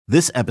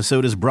This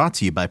episode is brought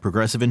to you by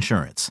Progressive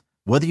Insurance.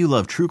 Whether you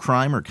love true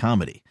crime or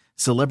comedy,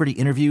 celebrity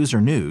interviews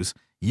or news,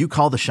 you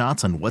call the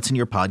shots on what's in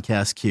your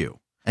podcast queue.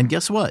 And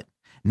guess what?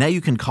 Now you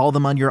can call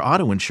them on your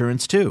auto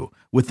insurance too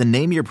with the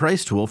Name Your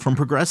Price tool from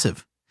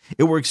Progressive.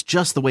 It works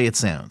just the way it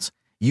sounds.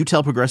 You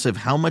tell Progressive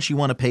how much you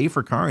want to pay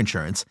for car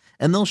insurance,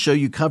 and they'll show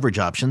you coverage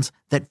options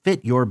that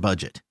fit your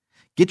budget.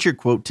 Get your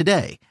quote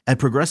today at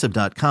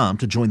Progressive.com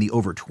to join the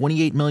over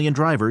 28 million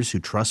drivers who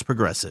trust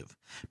Progressive.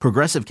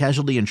 Progressive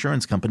Casualty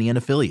Insurance Company and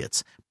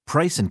Affiliates.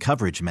 Price and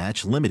coverage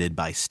match limited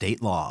by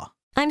state law.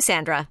 I'm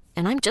Sandra,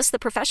 and I'm just the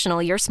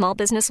professional your small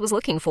business was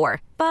looking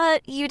for.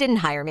 But you didn't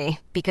hire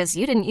me because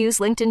you didn't use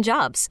LinkedIn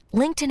Jobs.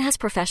 LinkedIn has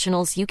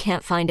professionals you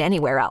can't find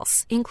anywhere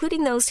else,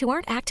 including those who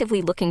aren't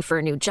actively looking for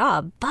a new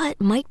job, but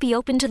might be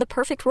open to the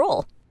perfect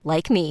role,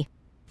 like me.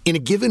 In a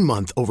given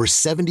month, over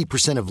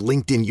 70% of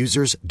LinkedIn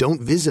users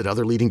don't visit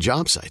other leading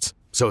job sites.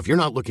 So if you're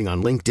not looking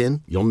on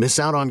LinkedIn, you'll miss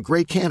out on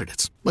great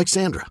candidates like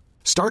Sandra.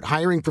 Start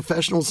hiring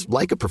professionals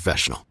like a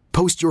professional.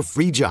 Post your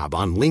free job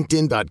on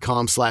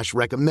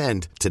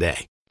linkedin.com/recommend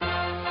today.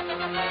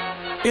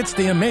 It's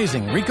the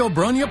amazing Rico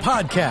Brogna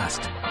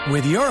podcast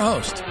with your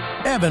host,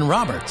 Evan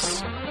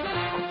Roberts.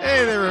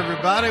 Hey there,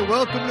 everybody.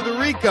 Welcome to the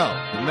Rico.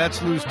 The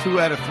Mets lose 2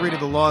 out of 3 to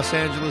the Los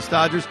Angeles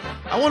Dodgers.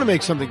 I want to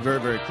make something very,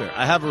 very clear.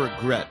 I have a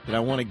regret that I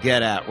want to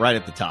get at right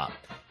at the top.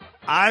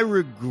 I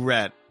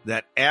regret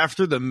that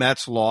after the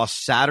Mets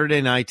lost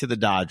Saturday night to the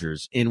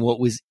Dodgers in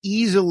what was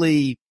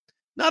easily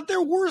not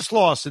their worst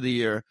loss of the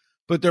year,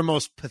 but their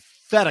most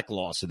pathetic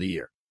loss of the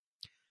year.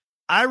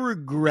 I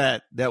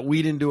regret that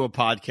we didn't do a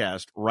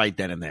podcast right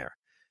then and there,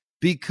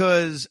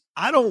 because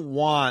I don't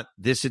want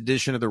this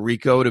edition of the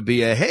Rico to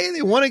be a, hey,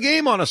 they won a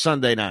game on a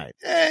Sunday night.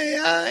 Hey,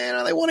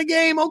 they won a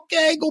game.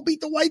 Okay, go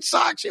beat the White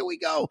Sox. Here we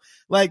go.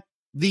 Like,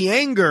 the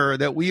anger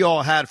that we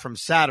all had from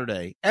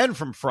Saturday and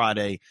from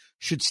Friday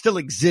should still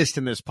exist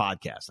in this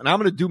podcast. And I'm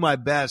going to do my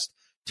best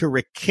to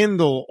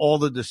rekindle all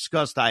the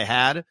disgust I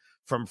had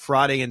from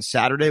Friday and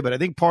Saturday. But I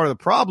think part of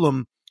the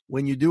problem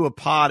when you do a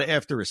pod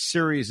after a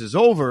series is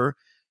over,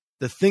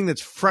 the thing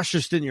that's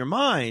freshest in your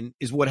mind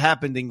is what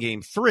happened in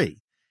game 3.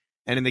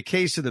 And in the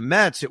case of the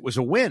Mets, it was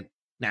a win.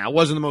 Now, it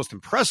wasn't the most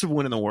impressive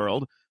win in the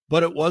world,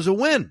 but it was a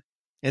win.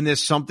 And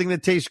there's something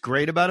that tastes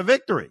great about a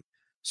victory.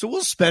 So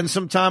we'll spend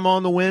some time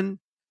on the win,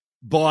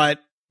 but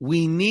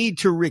we need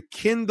to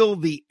rekindle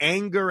the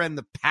anger and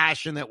the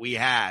passion that we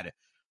had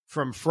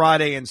from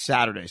Friday and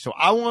Saturday. So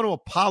I want to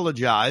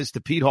apologize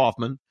to Pete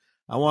Hoffman.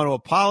 I want to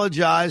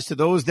apologize to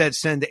those that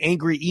send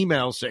angry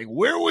emails saying,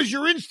 where was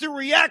your instant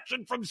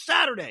reaction from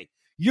Saturday?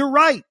 You're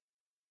right.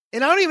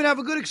 And I don't even have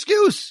a good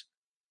excuse.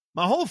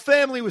 My whole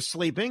family was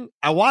sleeping.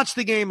 I watched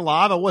the game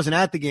live. I wasn't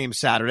at the game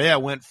Saturday. I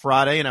went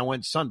Friday and I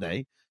went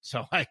Sunday.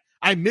 So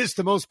I missed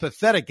the most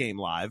pathetic game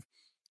live.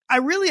 I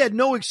really had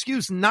no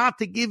excuse not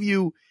to give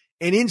you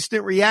an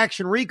instant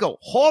reaction. Rico,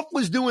 Hoff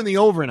was doing the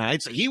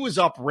overnight, so he was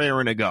up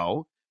raring to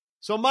go.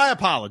 So my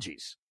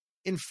apologies.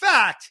 In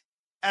fact,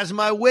 as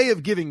my way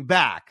of giving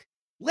back,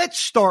 let's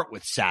start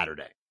with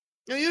Saturday.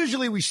 Now,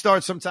 usually we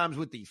start sometimes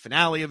with the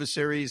finale of a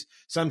series.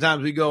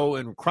 Sometimes we go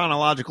in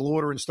chronological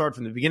order and start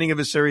from the beginning of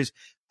a series.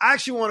 I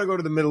actually want to go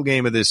to the middle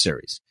game of this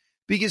series,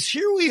 because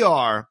here we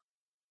are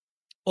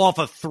off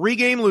a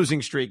 3-game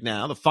losing streak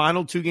now, the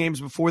final 2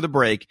 games before the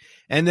break,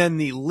 and then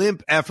the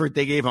limp effort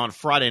they gave on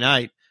Friday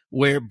night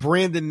where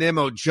Brandon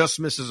Nimmo just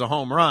misses a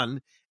home run,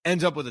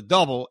 ends up with a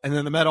double, and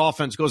then the Met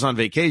offense goes on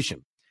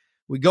vacation.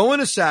 We go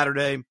into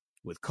Saturday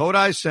with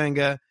Kodai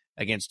Senga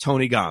against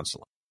Tony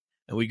Gonsolin.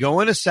 And we go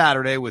into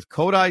Saturday with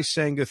Kodai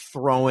Senga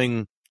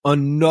throwing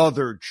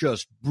another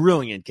just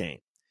brilliant game.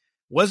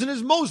 Wasn't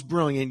his most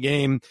brilliant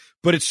game,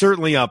 but it's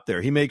certainly up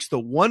there. He makes the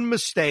one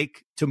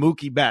mistake to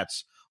Mookie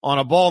Betts on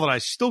a ball that I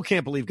still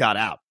can't believe got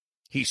out.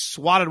 He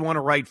swatted one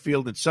to right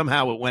field, and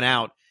somehow it went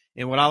out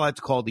in what I like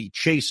to call the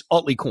Chase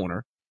Utley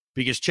corner,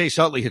 because Chase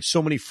Utley hit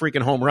so many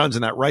freaking home runs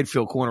in that right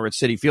field corner at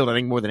Citi Field, I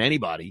think more than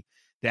anybody,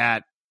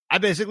 that I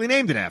basically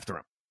named it after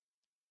him.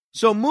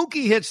 So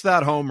Mookie hits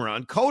that home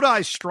run.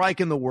 Kodai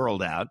striking the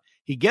world out.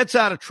 He gets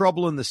out of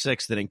trouble in the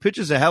 6th inning,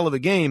 pitches a hell of a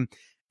game.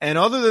 And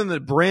other than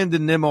the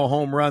Brandon Nimmo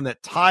home run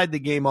that tied the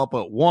game up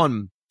at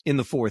 1 in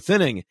the 4th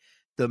inning,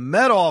 the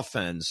Met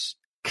offense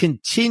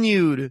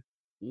continued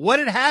what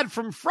it had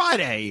from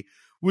Friday,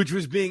 which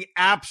was being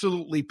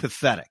absolutely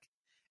pathetic.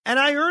 And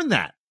I earned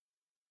that.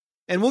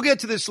 And we'll get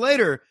to this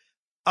later.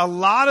 A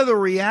lot of the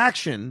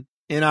reaction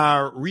in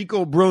our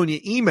Rico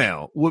Brogna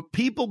email were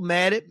people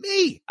mad at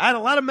me. I had a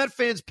lot of Met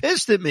fans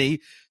pissed at me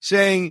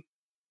saying,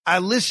 I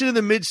listened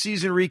to the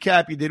midseason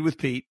recap you did with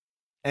Pete,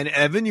 and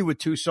Evan, you were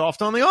too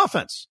soft on the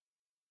offense.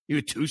 You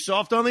were too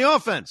soft on the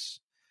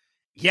offense.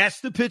 Yes,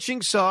 the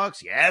pitching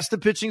sucks. Yes, the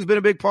pitching's been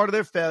a big part of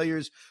their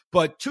failures,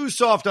 but too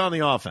soft on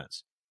the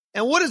offense.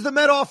 And what does the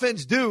Met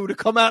offense do to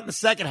come out in the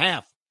second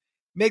half?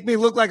 Make me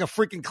look like a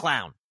freaking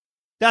clown.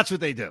 That's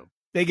what they do.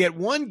 They get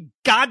one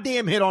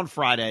goddamn hit on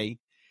Friday.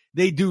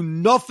 They do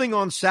nothing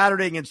on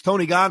Saturday against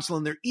Tony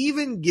Gonsolin. They're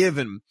even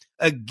given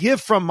a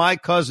gift from my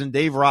cousin,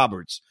 Dave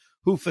Roberts,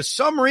 who for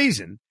some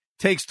reason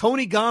takes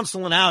Tony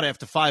Gonsolin out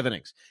after 5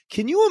 innings.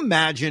 Can you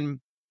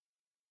imagine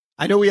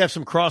I know we have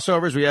some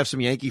crossovers. We have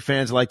some Yankee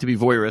fans who like to be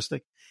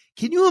voyeuristic.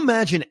 Can you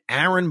imagine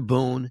Aaron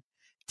Boone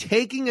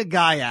taking a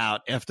guy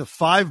out after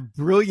 5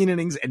 brilliant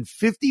innings and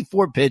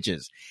 54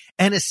 pitches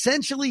and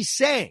essentially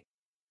saying,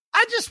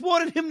 I just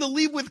wanted him to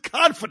leave with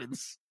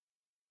confidence,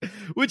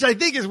 which I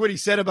think is what he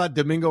said about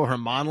Domingo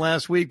Germán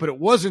last week, but it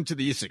wasn't to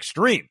this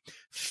extreme.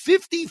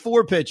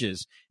 54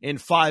 pitches in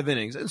 5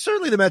 innings. And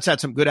certainly the Mets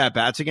had some good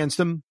at-bats against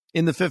him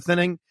in the 5th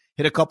inning.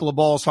 Hit a couple of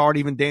balls hard.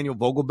 Even Daniel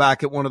Vogelbach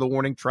hit one of the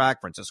warning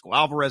track. Francisco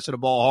Alvarez hit a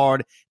ball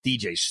hard.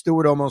 DJ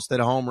Stewart almost hit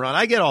a home run.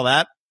 I get all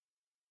that.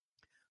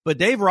 But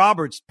Dave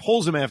Roberts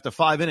pulls him after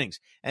 5 innings.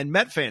 And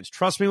Met fans,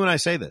 trust me when I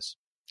say this.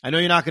 I know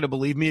you're not going to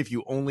believe me if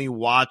you only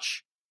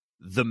watch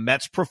the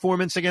Mets'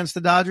 performance against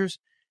the Dodgers.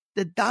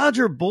 The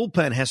Dodger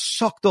bullpen has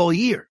sucked all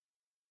year.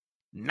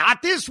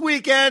 Not this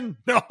weekend.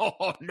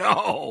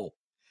 No.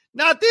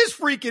 Not this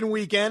freaking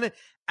weekend.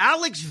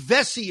 Alex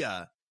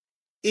Vesia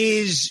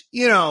is,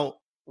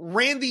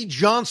 Randy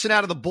Johnson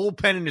out of the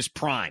bullpen in his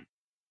prime.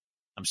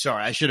 I'm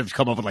sorry, I should have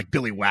come up with like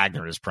Billy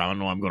Wagner in his prime.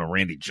 No, I'm going to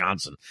Randy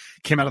Johnson.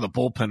 Came out of the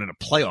bullpen in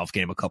a playoff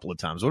game a couple of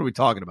times. What are we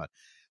talking about?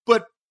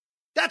 But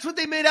that's what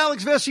they made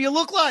Alex Vesia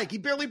look like. He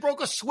barely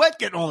broke a sweat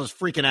getting all those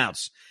freaking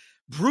outs.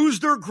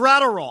 Brusdar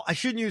Graterol. I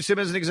shouldn't use him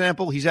as an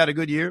example. He's had a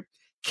good year.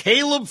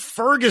 Caleb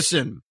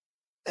Ferguson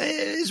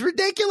is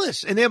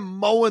ridiculous. And they're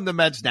mowing the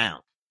Mets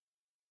down.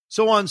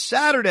 So on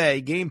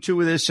Saturday, game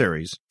 2 of this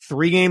series,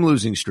 3-game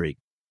losing streak,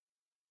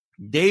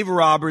 Dave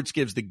Roberts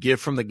gives the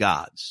gift from the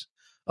gods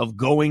of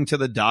going to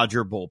the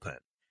Dodger bullpen.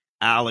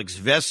 Alex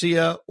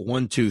Vesia,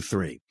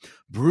 1-2-3.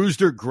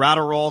 Brusdar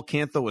Graterol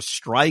can't throw a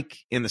strike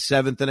in the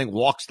 7th inning,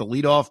 walks the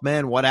leadoff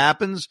man. What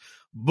happens?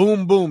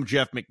 Boom, boom.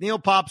 Jeff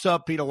McNeil pops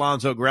up. Pete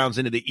Alonso grounds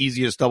into the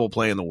easiest double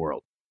play in the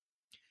world.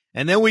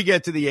 And then we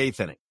get to the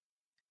 8th inning.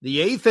 The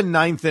 8th and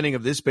 9th inning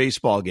of this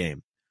baseball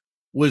game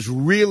was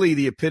really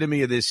the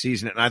epitome of this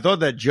season. And I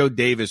thought that Joe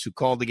Davis, who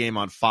called the game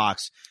on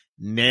Fox,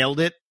 nailed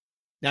it.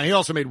 Now, he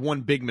also made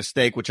one big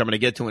mistake, which I'm going to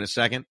get to in a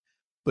second.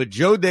 But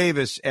Joe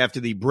Davis,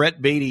 after the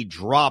Brett Beatty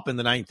drop in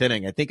the 9th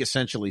inning, I think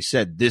essentially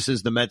said, this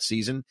is the Mets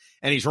season.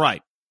 And he's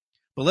right.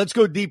 But let's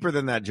go deeper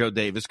than that, Joe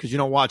Davis, because you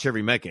don't watch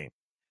every Met game.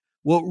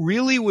 What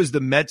really was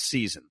the Mets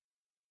season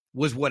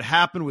was what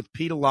happened with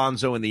Pete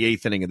Alonso in the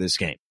 8th inning of this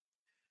game.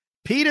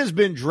 Pete has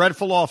been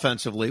dreadful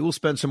offensively. We'll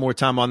spend some more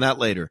time on that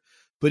later.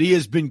 But he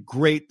has been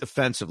great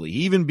defensively. He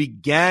even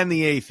began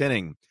the 8th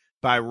inning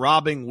by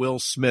robbing Will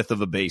Smith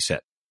of a base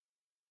hit.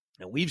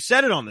 And we've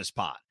said it on this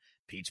pod.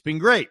 Pete's been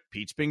great.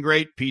 Pete's been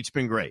great. Pete's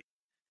been great.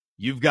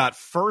 You've got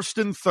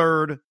 1st and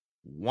 3rd,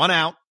 1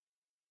 out,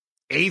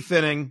 8th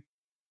inning,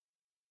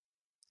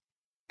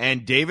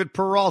 and David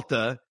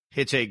Peralta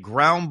hits a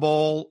ground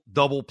ball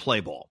double play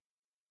ball.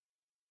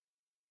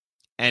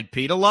 And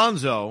Pete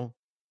Alonso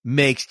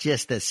makes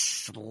just a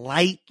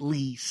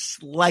slightly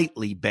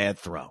bad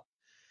throw.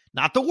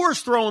 Not the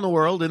worst throw in the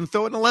world. Didn't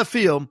throw it in the left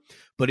field,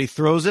 but he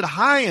throws it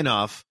high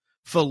enough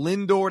for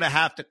Lindor to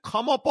have to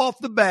come up off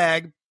the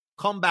bag,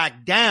 come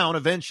back down,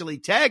 eventually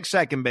tag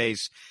second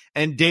base,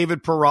 and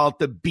David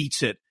Peralta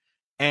beats it.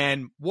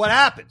 And what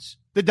happens?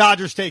 The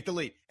Dodgers take the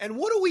lead. And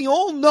what do we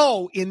all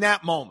know in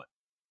that moment?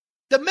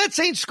 The Mets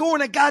ain't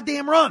scoring a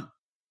goddamn run.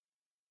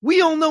 We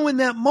all know in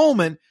that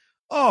moment,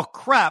 oh,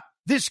 crap,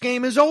 this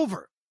game is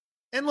over.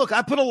 And look,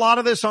 I put a lot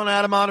of this on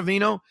Adam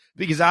Ottavino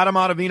because Adam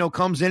Ottavino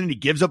comes in and he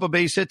gives up a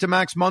base hit to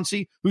Max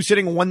Muncy, who's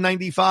hitting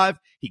 195.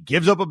 He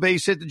gives up a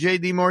base hit to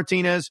J.D.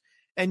 Martinez.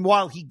 And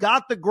while he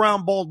got the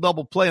ground ball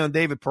double play on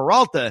David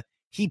Peralta,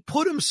 he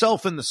put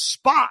himself in the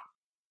spot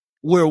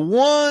where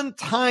one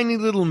tiny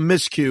little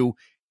miscue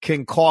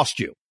can cost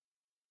you.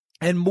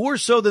 And more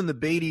so than the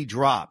Beatty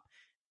drop,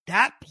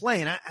 that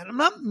play, and I'm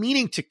not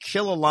meaning to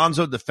kill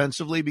Alonso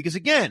defensively because,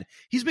 again,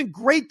 he's been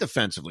great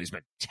defensively. He's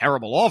been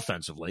terrible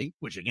offensively,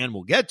 which, again,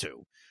 we'll get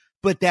to.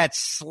 But that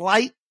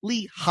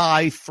slightly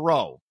high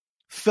throw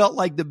felt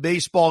like the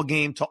baseball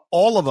game to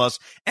all of us,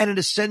 and it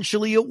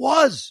essentially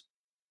was.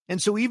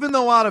 And so even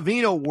though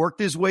Ottavino worked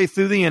his way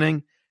through the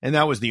inning, and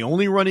that was the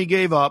only run he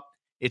gave up,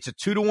 it's a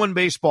 2-1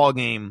 baseball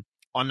game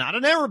on not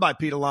an error by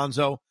Pete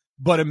Alonso,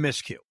 but a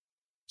miscue.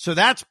 So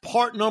that's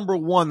part number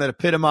 1 that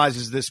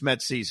epitomizes this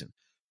Mets season.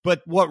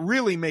 But what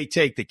really may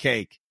take the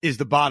cake is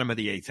the bottom of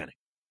the 8th inning.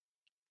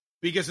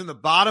 Because in the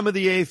bottom of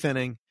the 8th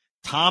inning,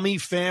 Tommy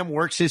Pham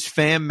works his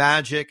Pham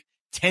magic,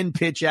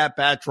 10-pitch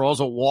at-bat, draws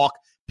a walk,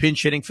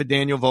 pinch hitting for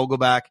Daniel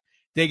Vogelbach.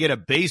 They get a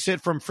base hit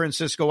from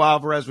Francisco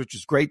Alvarez, which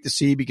is great to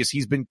see because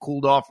he's been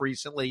cooled off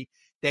recently.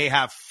 They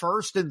have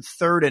 1st and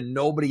 3rd and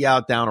nobody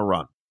out down a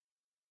run.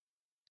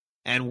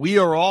 And we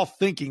are all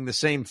thinking the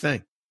same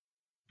thing.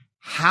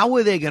 How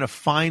are they going to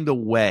find a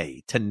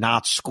way to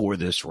not score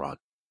this run?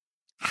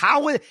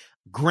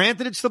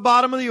 Granted, it's the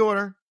bottom of the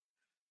order,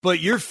 but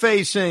you're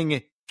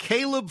facing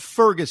Caleb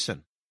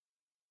Ferguson.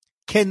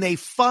 Can they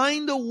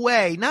find a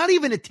way, not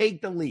even to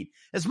take the lead?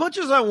 As much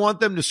as I want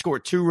them to score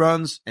 2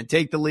 runs and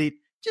take the lead,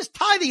 just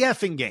tie the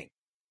effing game.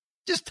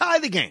 Just tie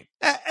the game.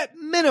 At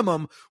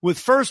minimum, with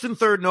 1st and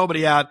 3rd,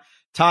 nobody out,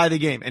 tie the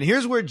game. And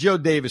here's where Joe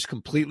Davis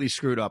completely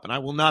screwed up, and I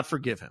will not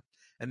forgive him.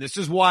 And this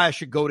is why I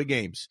should go to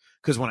games.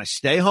 Because when I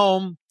stay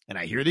home and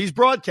I hear these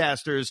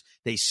broadcasters,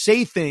 they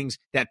say things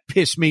that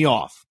piss me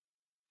off.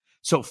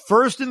 So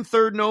first and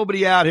third,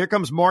 nobody out. Here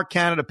comes Mark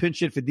Cannon to pinch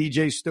hit for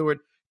DJ Stewart.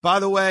 By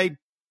the way,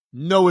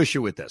 no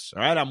issue with this.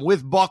 All right, I'm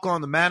with Buck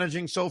on the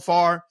managing so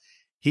far.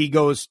 He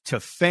goes to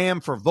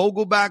Pham for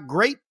Vogelbach.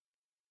 Great.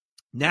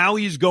 Now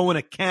he's going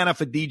to Canna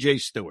for DJ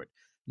Stewart.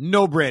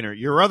 No brainer.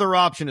 Your other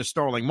option is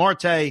Starling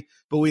Marte,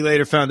 but we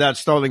later found out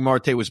Starling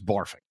Marte was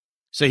barfing.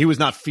 So he was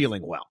not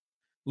feeling well.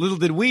 Little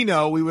did we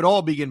know we would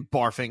all begin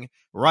barfing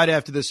right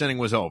after this inning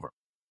was over.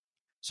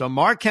 So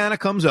Mark Canna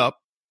comes up,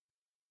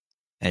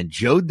 and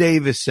Joe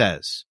Davis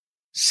says,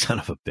 son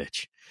of a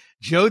bitch.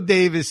 Joe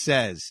Davis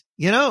says,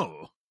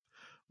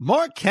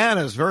 Mark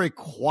Canna is very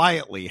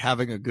quietly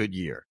having a good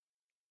year.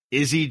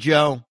 Is he,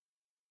 Joe?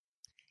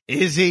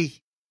 Is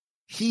he?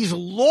 He's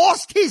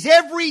lost his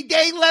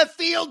everyday left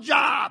field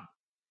job.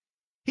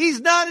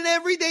 He's not an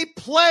everyday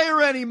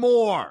player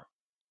anymore.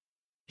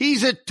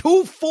 He's a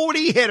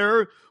 240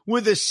 hitter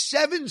with a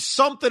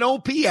 7-something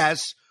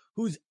OPS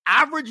who's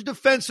average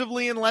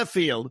defensively in left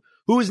field,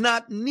 who has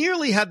not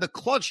nearly had the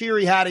clutch year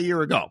he had a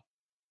year ago.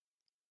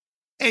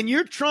 And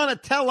you're trying to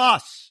tell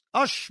us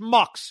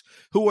schmucks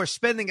who are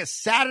spending a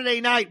Saturday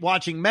night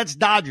watching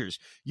Mets-Dodgers,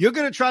 you're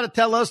going to try to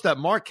tell us that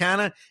Mark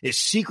Canna is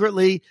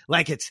secretly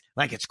like it's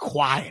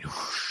quiet.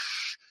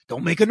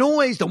 Don't make a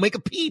noise. Don't make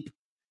a peep.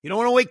 You don't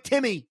want to wake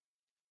Timmy.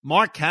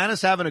 Mark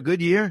Canna's having a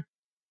good year?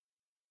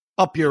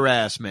 Up your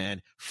ass,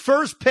 man.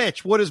 First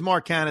pitch, what does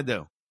Mark Canna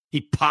do?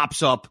 He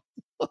pops up.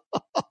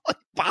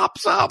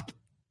 Pops up.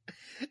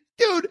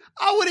 Dude,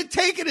 I would have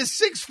taken a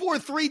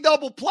 6-4-3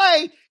 double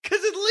play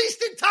because at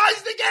least it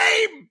ties the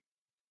game.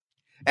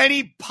 And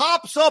he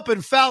pops up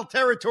in foul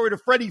territory to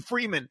Freddie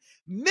Freeman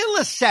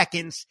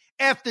milliseconds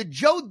after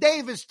Joe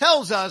Davis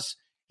tells us,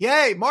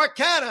 yay, Mark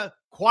Canna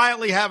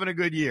quietly having a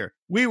good year.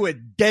 We were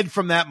dead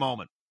from that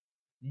moment.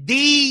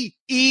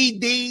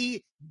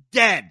 D-E-D,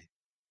 dead.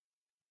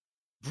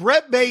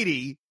 Brett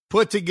Beatty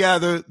put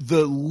together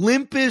the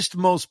limpest,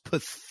 most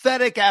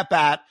pathetic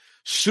at-bat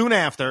soon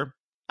after.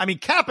 I mean,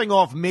 capping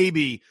off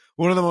maybe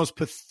one of the most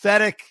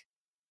pathetic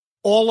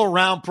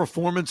all-around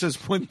performances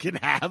one can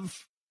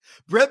have.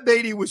 Brett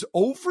Beatty was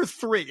 0 for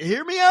 3.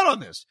 Hear me out on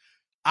this.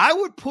 I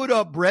would put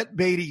up Brett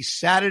Beatty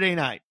Saturday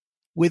night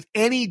with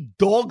any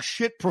dog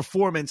shit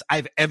performance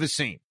I've ever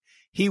seen.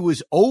 He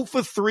was 0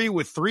 for 3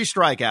 with 3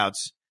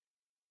 strikeouts.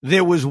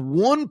 There was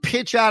one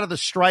pitch out of the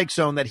strike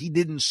zone that he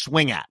didn't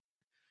swing at.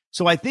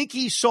 So I think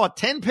he saw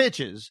 10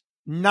 pitches,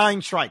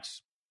 9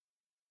 strikes.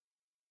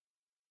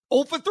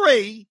 0 for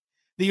 3.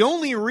 The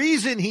only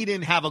reason he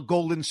didn't have a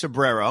golden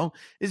sombrero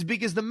is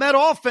because the Met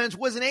offense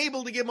wasn't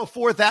able to give him a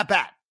 4th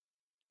at-bat.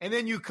 And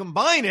then you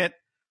combine it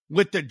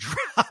with the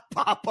drop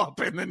pop-up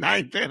in the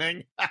 9th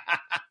inning.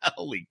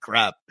 Holy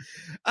crap.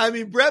 I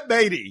mean, Brett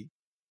Beatty,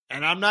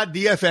 and I'm not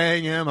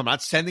DFAing him. I'm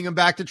not sending him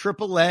back to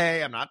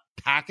AAA. I'm not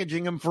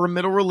packaging him for a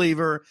middle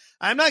reliever.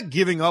 I'm not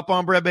giving up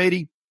on Brett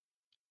Beatty,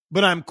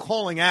 but I'm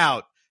calling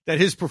out that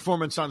his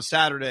performance on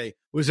Saturday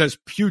was as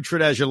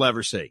putrid as you'll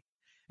ever see.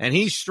 And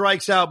he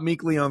strikes out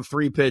meekly on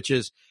 3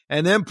 pitches.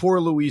 And then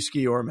poor Luis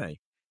Guillorme.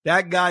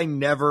 That guy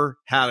never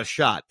had a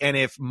shot. And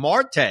if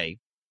Marte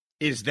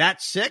is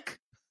that sick,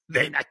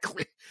 then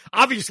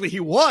obviously he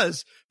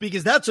was,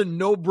 because that's a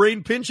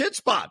no-brain pinch hit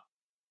spot.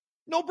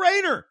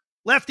 No-brainer.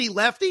 Lefty,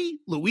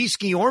 Luis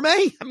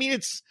Guillorme. I mean,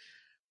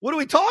 what are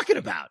we talking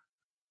about?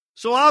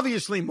 So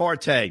obviously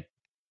Marte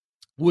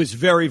was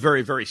very,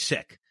 very, very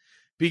sick,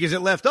 because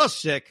it left us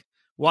sick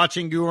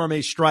watching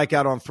Guillorme strike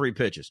out on 3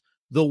 pitches.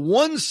 The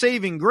one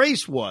saving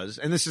grace was,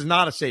 and this is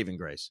not a saving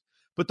grace,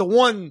 but the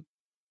one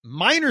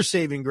minor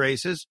saving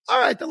grace is, all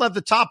right, they left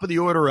the top of the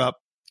order up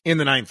in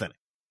the 9th inning.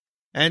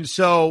 And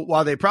so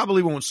while they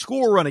probably won't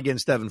score a run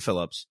against Devin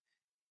Phillips,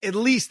 at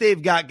least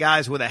they've got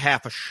guys with a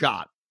half a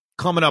shot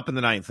coming up in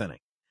the 9th inning.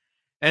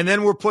 And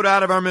then we're put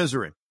out of our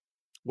misery.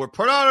 We're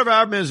put out of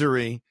our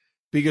misery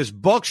because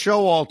Buck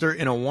Showalter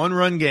in a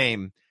 1-run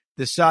game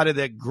decided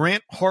that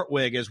Grant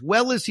Hartwig, as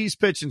well as he's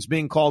pitching, is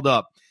being called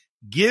up,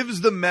 gives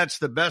the Mets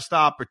the best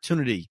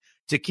opportunity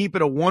to keep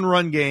it a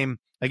 1-run game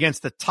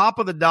against the top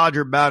of the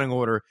Dodger batting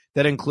order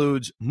that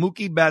includes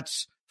Mookie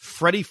Betts,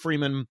 Freddie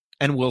Freeman,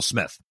 and Will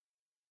Smith.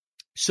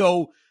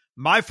 So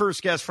my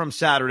first guess from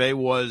Saturday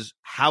was,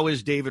 how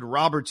is David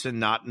Robertson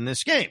not in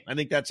this game? I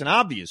think that's an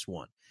obvious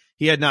one.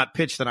 He had not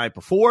pitched the night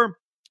before.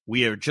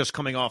 We are just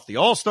coming off the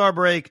All-Star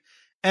break,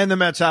 and the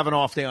Mets have an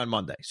off day on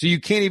Monday. So you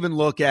can't even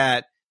look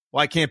at,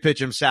 well, I can't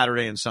pitch him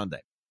Saturday and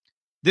Sunday.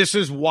 This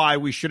is why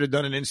we should have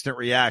done an instant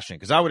reaction,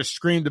 because I would have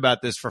screamed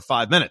about this for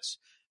 5 minutes.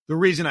 The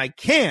reason I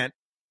can't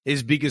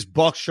is because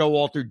Buck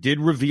Showalter did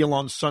reveal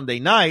on Sunday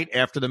night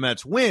after the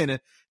Mets win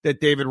that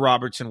David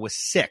Robertson was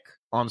sick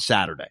on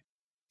Saturday.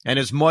 And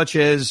as much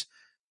as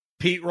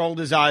Pete rolled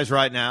his eyes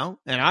right now,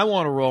 and I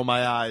want to roll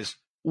my eyes,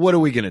 what are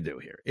we going to do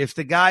here? If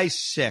the guy's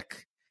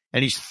sick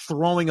and he's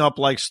throwing up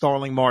like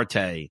Starling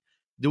Marte,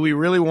 do we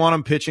really want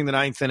him pitching the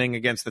 9th inning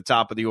against the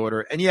top of the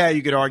order? And yeah,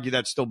 you could argue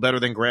that's still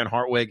better than Grant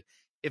Hartwig.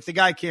 If the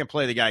guy can't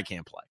play, the guy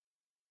can't play.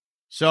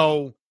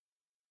 So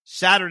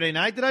Saturday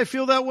night, did I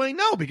feel that way?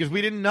 No, because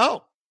we didn't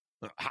know.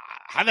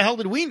 How the hell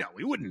did we know?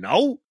 We wouldn't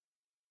know.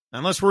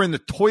 Unless we're in the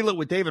toilet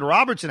with David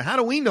Robertson, how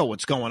do we know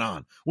what's going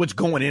on? What's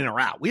going in or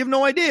out? We have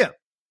no idea.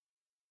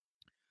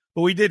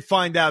 But we did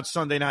find out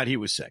Sunday night he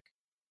was sick.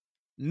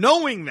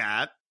 Knowing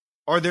that,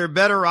 are there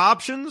better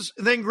options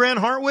than Grant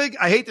Hartwig?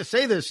 I hate to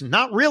say this,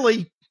 not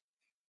really.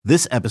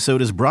 This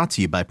episode is brought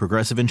to you by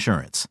Progressive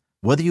Insurance.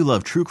 Whether you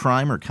love true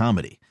crime or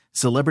comedy,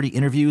 celebrity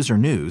interviews or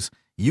news,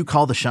 you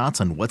call the shots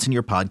on what's in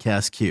your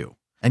podcast queue.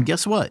 And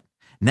guess what?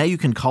 Now you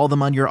can call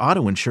them on your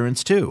auto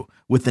insurance too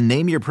with the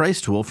Name Your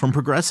Price tool from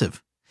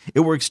Progressive.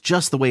 It works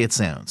just the way it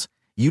sounds.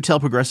 You tell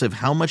Progressive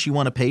how much you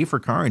want to pay for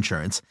car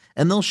insurance,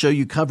 and they'll show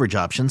you coverage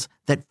options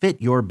that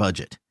fit your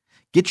budget.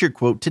 Get your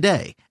quote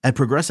today at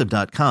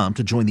Progressive.com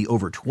to join the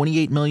over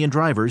 28 million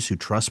drivers who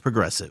trust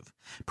Progressive.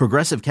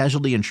 Progressive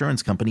Casualty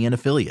Insurance Company and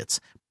Affiliates.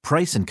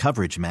 Price and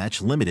coverage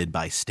match limited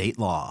by state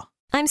law.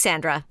 I'm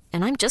Sandra,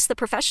 and I'm just the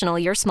professional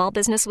your small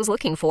business was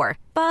looking for.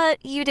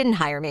 But you didn't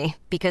hire me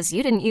because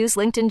you didn't use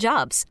LinkedIn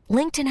Jobs.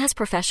 LinkedIn has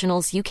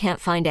professionals you can't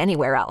find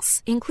anywhere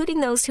else,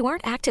 including those who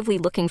aren't actively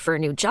looking for a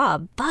new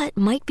job, but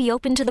might be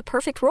open to the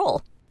perfect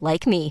role,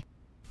 like me.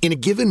 In a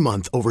given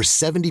month, over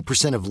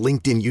 70% of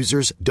LinkedIn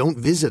users don't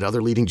visit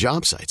other leading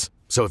job sites.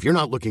 So if you're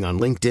not looking on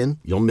LinkedIn,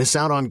 you'll miss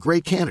out on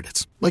great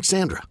candidates like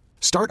Sandra.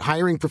 Start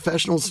hiring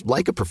professionals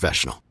like a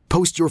professional.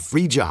 Post your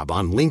free job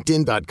on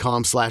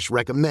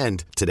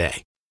linkedin.com/recommend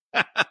today.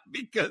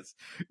 Because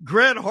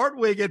Grant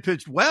Hartwig had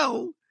pitched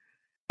well.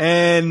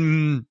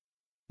 And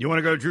you want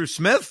to go to Drew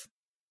Smith?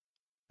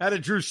 How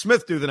did Drew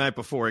Smith do the night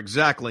before?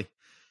 Exactly.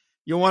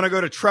 You want to go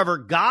to Trevor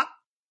Gott?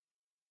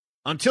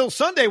 Until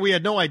Sunday, we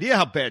had no idea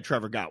how bad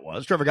Trevor Gott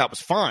was. Trevor Gott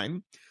was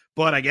fine,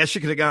 but I guess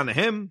you could have gone to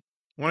him.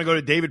 Want to go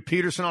to David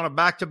Peterson on a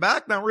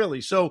back-to-back? Not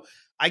really. So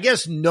I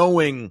guess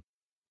knowing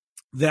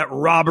that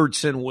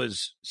Robertson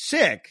was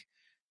sick,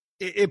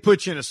 it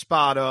puts you in a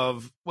spot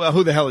of, well,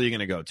 who the hell are you going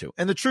to go to?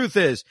 And the truth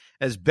is,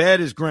 as bad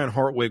as Grant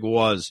Hartwig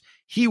was,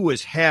 he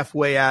was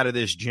halfway out of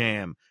this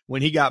jam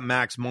when he got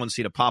Max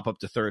Muncy to pop up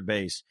to third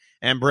base.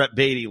 And Brett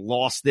Beatty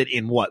lost it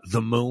in what?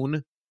 The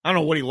moon? I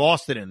don't know what he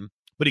lost it in,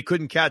 but he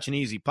couldn't catch an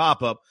easy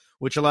pop-up,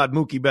 which allowed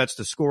Mookie Betts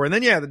to score. And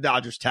then, the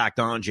Dodgers tacked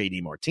on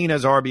J.D.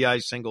 Martinez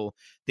RBI single,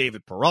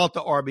 David Peralta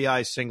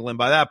RBI single. And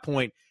by that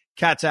point,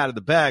 cat's out of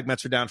the bag.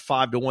 Mets are down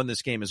 5-1.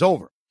 This game is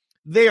over.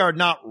 They are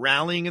not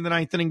rallying in the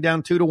ninth inning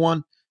down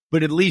 2-1,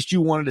 but at least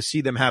you wanted to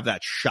see them have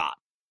that shot.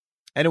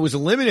 And it was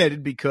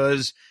eliminated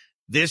because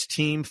this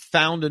team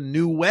found a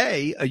new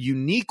way, a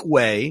unique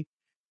way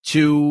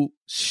to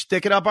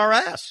stick it up our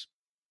ass.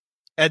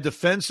 A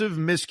defensive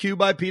miscue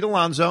by Pete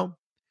Alonso,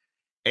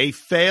 a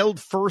failed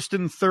first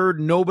and third,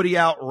 nobody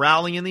out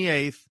rally in the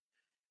eighth,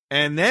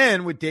 and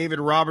then with David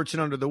Robertson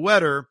under the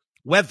weather,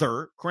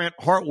 Grant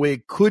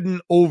Hartwig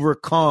couldn't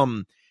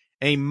overcome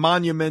a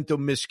monumental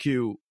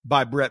miscue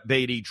by Brett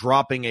Beatty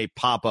dropping a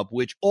pop-up,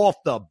 which off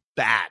the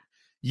bat,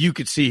 you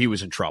could see he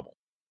was in trouble.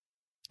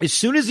 As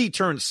soon as he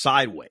turned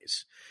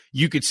sideways,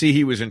 you could see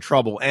he was in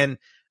trouble. And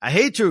I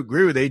hate to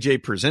agree with A.J.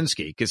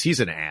 Pierzynski because he's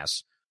an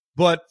ass,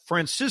 but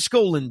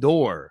Francisco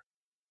Lindor,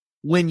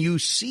 when you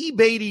see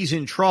Beatty's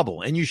in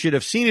trouble, and you should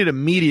have seen it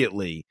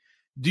immediately,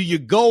 do you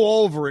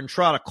go over and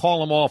try to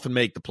call him off and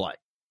make the play?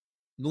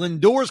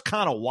 Lindor's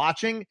kind of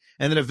watching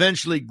and then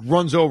eventually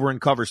runs over and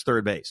covers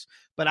third base.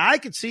 But I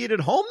could see it at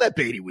home that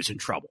Beatty was in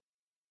trouble.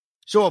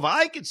 So if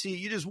I could see it,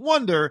 you just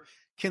wonder,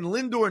 can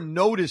Lindor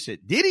notice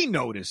it? Did he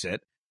notice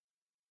it?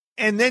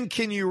 And then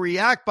can you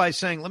react by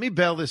saying, let me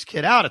bail this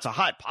kid out. It's a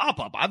high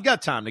pop-up. I've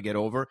got time to get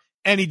over.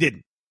 And he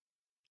didn't.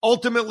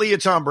 Ultimately,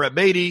 it's on Brett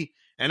Beatty.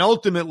 And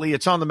ultimately,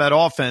 it's on the Met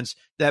offense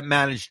that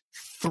managed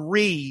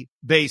 3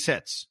 base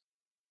hits.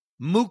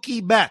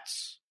 Mookie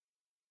Betts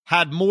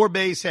had more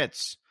base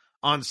hits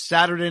on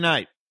Saturday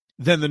night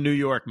than the New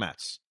York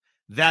Mets.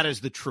 That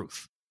is the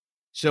truth.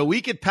 So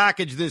we could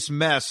package this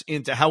mess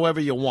into however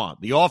you want.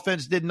 The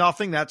offense did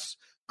nothing. That's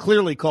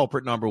clearly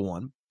culprit number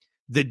 1.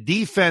 The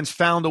defense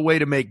found a way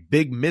to make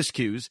big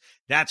miscues.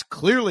 That's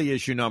clearly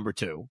issue number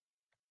 2.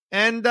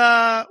 And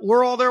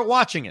we're all there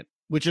watching it,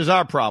 which is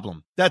our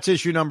problem. That's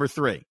issue number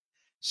 3.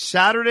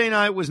 Saturday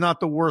night was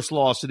not the worst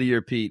loss of the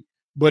year, Pete,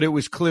 but it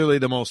was clearly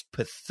the most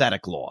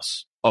pathetic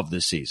loss of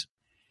this season.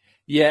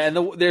 Yeah,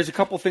 and there's a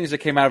couple things that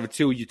came out of it,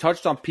 too. You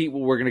touched on Pete,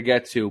 what we're going to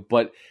get to,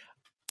 but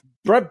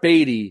Brett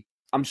Beatty,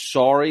 I'm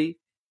sorry,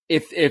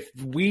 if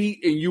we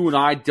and you and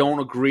I don't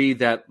agree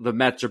that the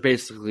Mets are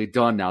basically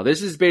done now.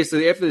 This is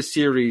basically, after the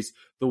series,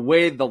 the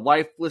way the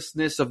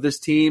lifelessness of this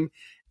team,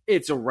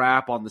 it's a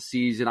wrap on the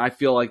season. I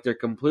feel like they're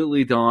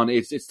completely done.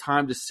 It's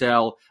time to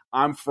sell.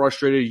 I'm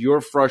frustrated.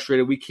 You're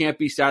frustrated. We can't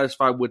be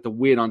satisfied with the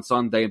win on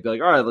Sunday and be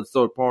like, all right, let's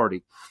throw a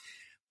party.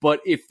 But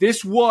if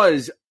this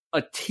was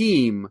a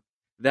team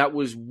that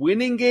was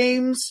winning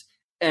games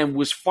and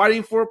was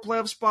fighting for a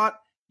playoff spot,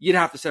 you'd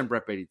have to send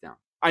Brett Beatty down.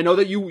 I know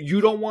that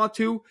you don't want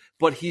to,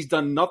 but he's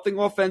done nothing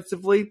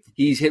offensively.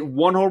 He's hit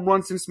 1 home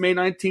run since May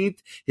 19th.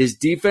 His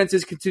defense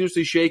is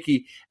continuously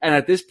shaky. And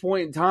at this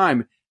point in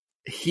time,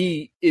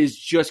 he is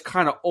just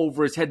kind of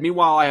over his head.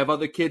 Meanwhile, I have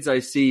other kids I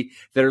see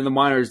that are in the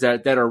minors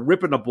that are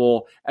ripping the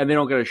ball and they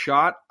don't get a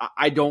shot.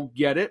 I don't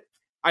get it.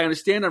 I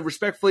understand, and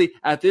respectfully,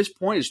 at this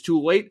point, it's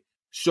too late,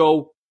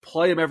 so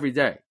play him every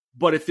day.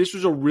 But if this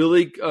was a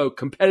really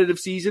competitive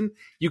season,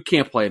 you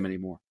can't play him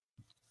anymore.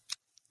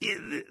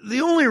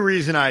 The only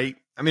reason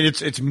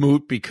it's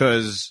moot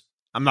because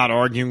I'm not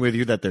arguing with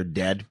you that they're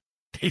dead.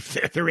 They're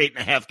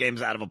 8.5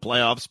 games out of a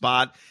playoff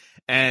spot,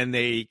 and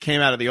they came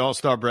out of the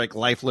All-Star break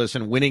lifeless,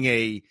 and winning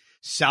a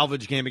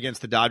salvage game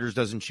against the Dodgers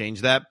doesn't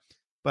change that.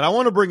 But I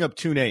want to bring up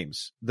two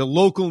names. The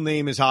local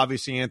name is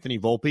obviously Anthony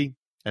Volpe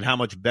and how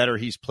much better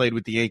he's played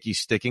with the Yankees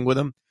sticking with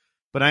him.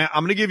 But I'm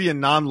going to give you a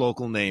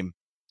non-local name,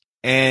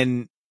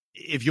 and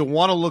if you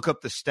want to look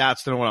up the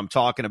stats to know what I'm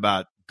talking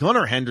about,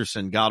 Gunnar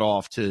Henderson got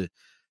off to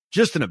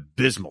just an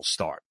abysmal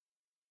start.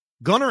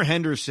 Gunnar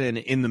Henderson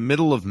in the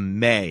middle of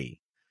May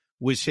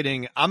was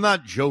hitting, I'm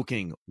not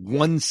joking,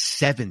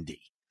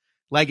 170.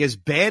 Like as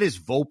bad as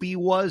Volpe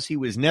was, he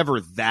was never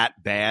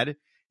that bad.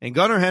 And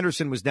Gunnar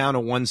Henderson was down to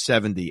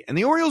 170. And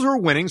the Orioles were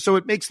winning, so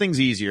it makes things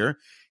easier.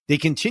 They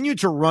continued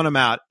to run him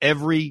out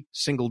every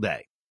single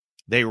day.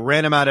 They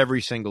ran him out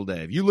every single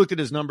day. If you look at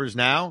his numbers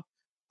now,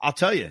 I'll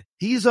tell you,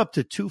 he's up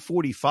to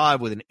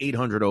 245 with an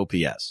 800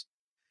 OPS.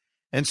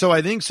 And so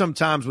I think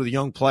sometimes with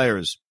young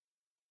players,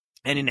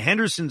 and in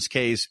Henderson's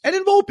case, and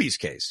in Volpe's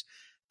case,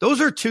 those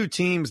are two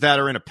teams that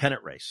are in a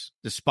pennant race,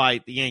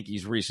 despite the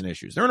Yankees' recent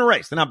issues. They're in a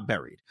race. They're not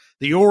buried.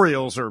 The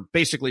Orioles are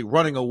basically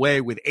running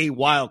away with a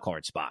wild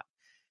card spot.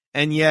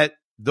 And yet,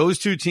 those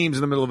two teams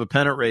in the middle of a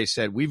pennant race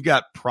said, we've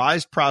got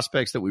prized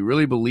prospects that we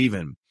really believe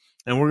in,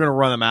 and we're going to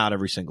run them out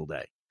every single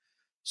day.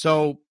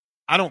 So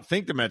I don't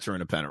think the Mets are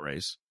in a pennant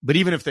race, but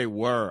even if they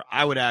were,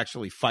 I would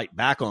actually fight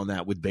back on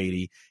that with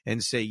Beatty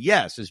and say,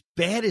 yes, as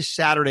bad as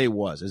Saturday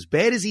was, as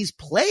bad as he's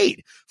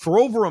played for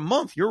over a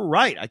month, you're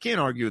right. I can't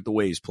argue with the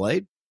way he's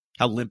played,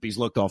 how limp he's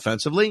looked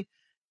offensively.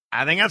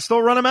 I think I'd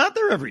still run him out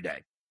there every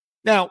day.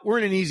 Now, we're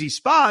in an easy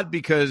spot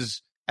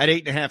because at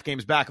 8.5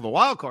 games back of a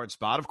wild card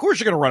spot, of course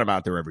you're going to run him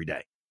out there every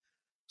day.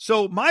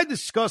 So my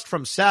disgust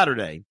from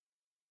Saturday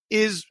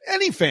is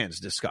any fan's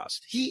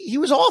disgust. He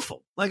was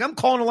awful. Like, I'm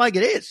calling it like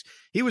it is.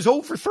 He was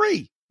 0 for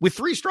 3 with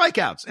 3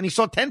 strikeouts, and he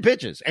saw 10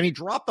 pitches, and he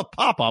dropped the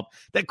pop-up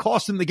that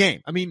cost him the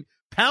game. I mean,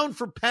 pound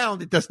for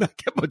pound, it does not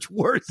get much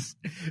worse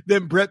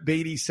than Brett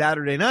Beatty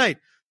Saturday night.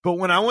 But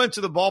when I went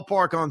to the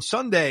ballpark on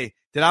Sunday,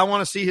 did I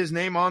want to see his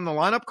name on the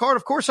lineup card?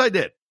 Of course I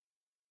did.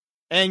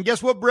 And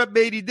guess what Brett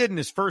Beatty did in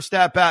his first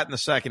at-bat in the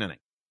second inning?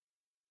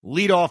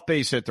 Lead-off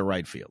base hit to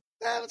right field.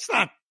 Let's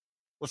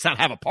not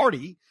have a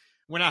party.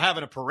 We're not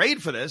having a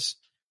parade for this,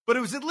 but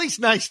it was at least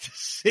nice to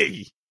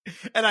see.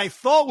 And I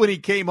thought when he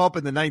came up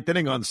in the 9th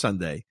inning on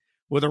Sunday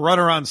with a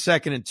runner on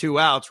second and 2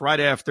 outs right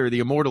after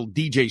the immortal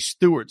DJ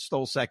Stewart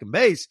stole second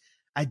base,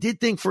 I did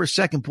think for a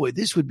second, boy,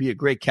 this would be a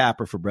great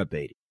capper for Brett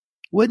Beatty.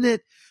 Wouldn't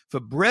it? For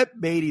Brett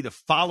Beatty the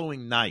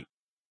following night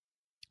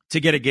to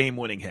get a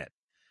game-winning hit,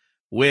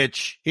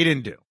 which he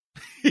didn't do.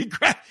 He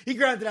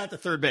grounded out to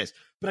third base.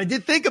 But I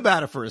did think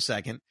about it for a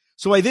second.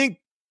 So I think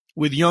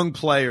with young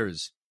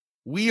players,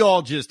 we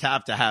all just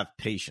have to have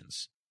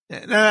patience.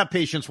 And that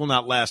patience will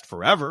not last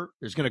forever.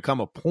 There's going to come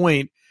a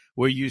point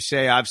where you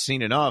say, I've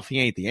seen enough. He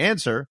ain't the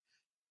answer.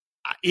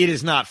 It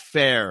is not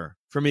fair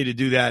for me to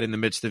do that in the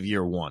midst of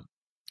year one.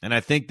 And I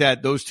think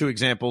that those two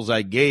examples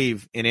I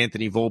gave in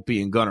Anthony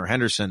Volpe and Gunnar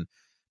Henderson,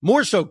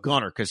 more so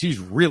Gunnar because he's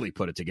really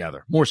put it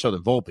together, more so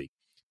than Volpe.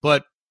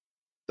 But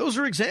those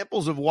are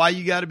examples of why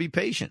you got to be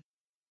patient.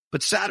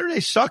 But Saturday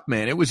sucked,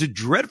 man. It was a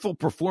dreadful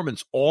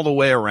performance all the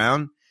way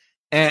around.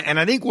 And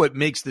I think what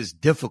makes this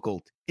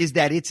difficult is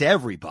that it's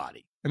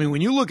everybody. I mean,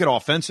 when you look at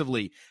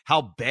offensively,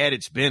 how bad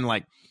it's been,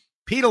 like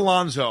Pete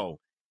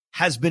Alonso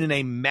has been in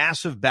a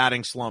massive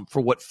batting slump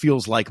for what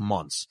feels like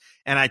months.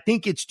 And I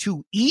think it's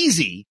too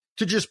easy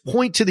to just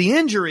point to the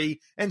injury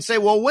and say,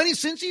 well,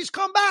 since he's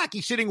come back,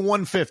 he's hitting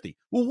 150.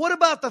 Well, what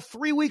about the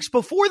 3 weeks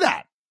before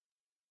that?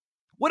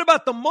 What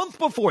about the month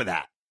before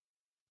that?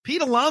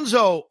 Pete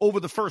Alonso over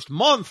the first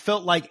month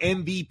felt like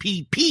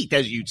MVP Pete,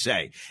 as you'd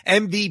say,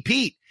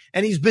 MVP.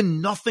 And he's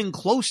been nothing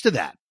close to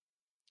that.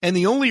 And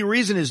the only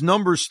reason his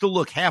numbers still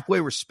look halfway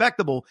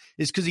respectable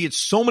is because he had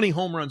so many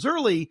home runs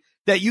early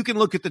that you can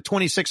look at the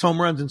 26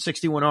 home runs and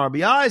 61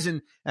 RBIs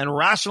and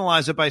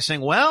rationalize it by saying,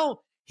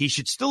 well, he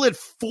should still hit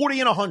 40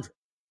 and 100.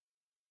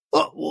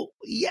 Well,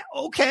 yeah,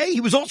 okay.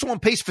 He was also on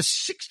pace for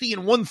 60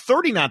 and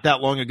 130 not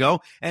that long ago,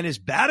 and his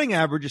batting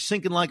average is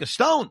sinking like a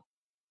stone.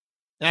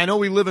 And I know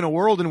we live in a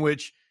world in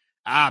which,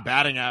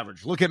 batting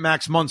average. Look at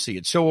Max Muncy.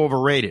 It's so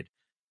overrated.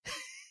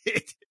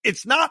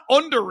 It's not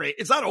underrated.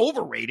 It's not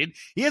overrated.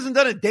 He hasn't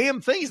done a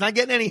damn thing. He's not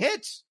getting any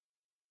hits.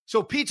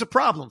 So Pete's a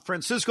problem.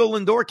 Francisco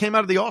Lindor came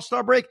out of the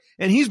All-Star break,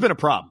 and he's been a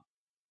problem.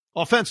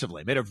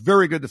 Offensively, made a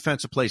very good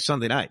defensive play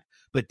Sunday night.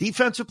 But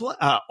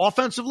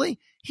offensively,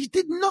 he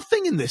did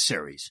nothing in this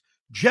series.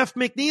 Jeff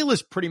McNeil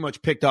has pretty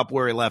much picked up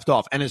where he left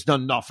off and has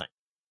done nothing.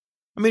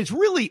 I mean, it's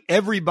really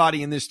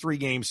everybody in this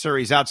 3-game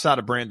series outside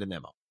of Brandon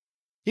Nimmo.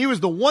 He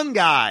was the one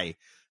guy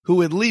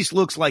who at least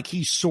looks like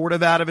he's sort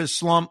of out of his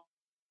slump.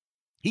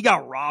 He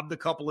got robbed a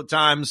couple of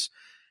times,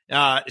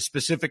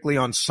 specifically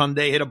on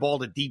Sunday, hit a ball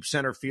to deep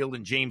center field,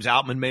 and James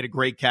Outman made a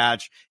great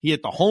catch. He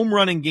hit the home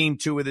run in game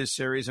 2 of this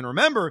series. And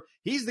remember,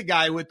 he's the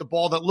guy who hit the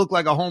ball that looked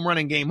like a home run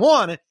in game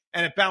 1,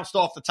 and it bounced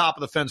off the top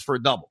of the fence for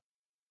a double.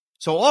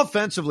 So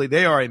offensively,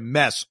 they are a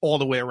mess all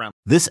the way around.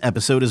 This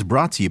episode is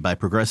brought to you by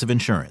Progressive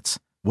Insurance.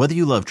 Whether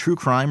you love true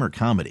crime or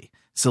comedy,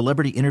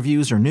 celebrity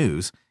interviews or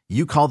news,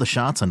 you call the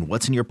shots on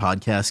what's in your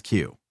podcast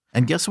queue.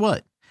 And guess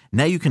what?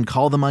 Now you can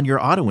call them on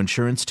your auto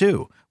insurance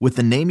too with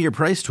the Name Your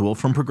Price tool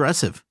from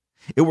Progressive.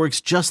 It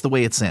works just the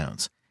way it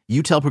sounds.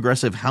 You tell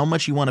Progressive how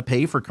much you want to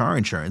pay for car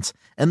insurance,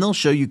 and they'll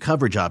show you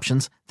coverage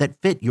options that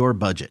fit your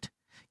budget.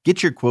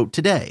 Get your quote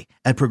today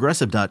at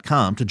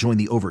Progressive.com to join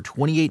the over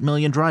 28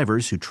 million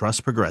drivers who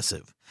trust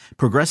Progressive.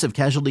 Progressive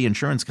Casualty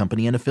Insurance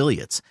Company and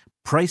Affiliates.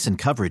 Price and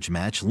coverage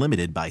match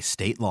limited by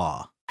state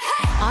law.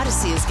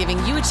 Odyssey is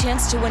giving you a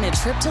chance to win a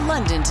trip to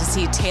London to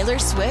see Taylor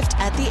Swift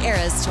at the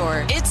Eras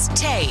Tour. It's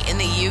Tay in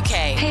the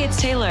UK. Hey,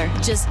 it's Taylor.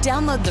 Just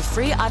download the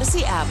free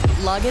Odyssey app,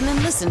 log in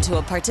and listen to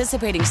a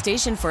participating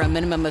station for a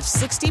minimum of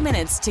 60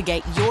 minutes to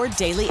get your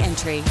daily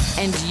entry.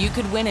 And you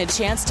could win a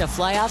chance to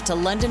fly off to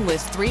London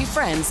with 3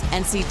 friends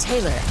and see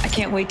Taylor. I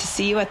can't wait to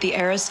see you at the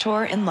Eras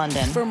Tour in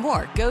London. For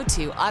more, go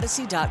to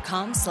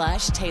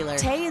odyssey.com/Taylor.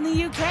 Tay in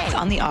the UK.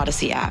 On the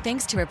Odyssey app.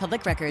 Thanks to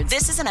Republic Records.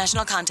 This is a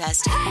national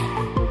contest.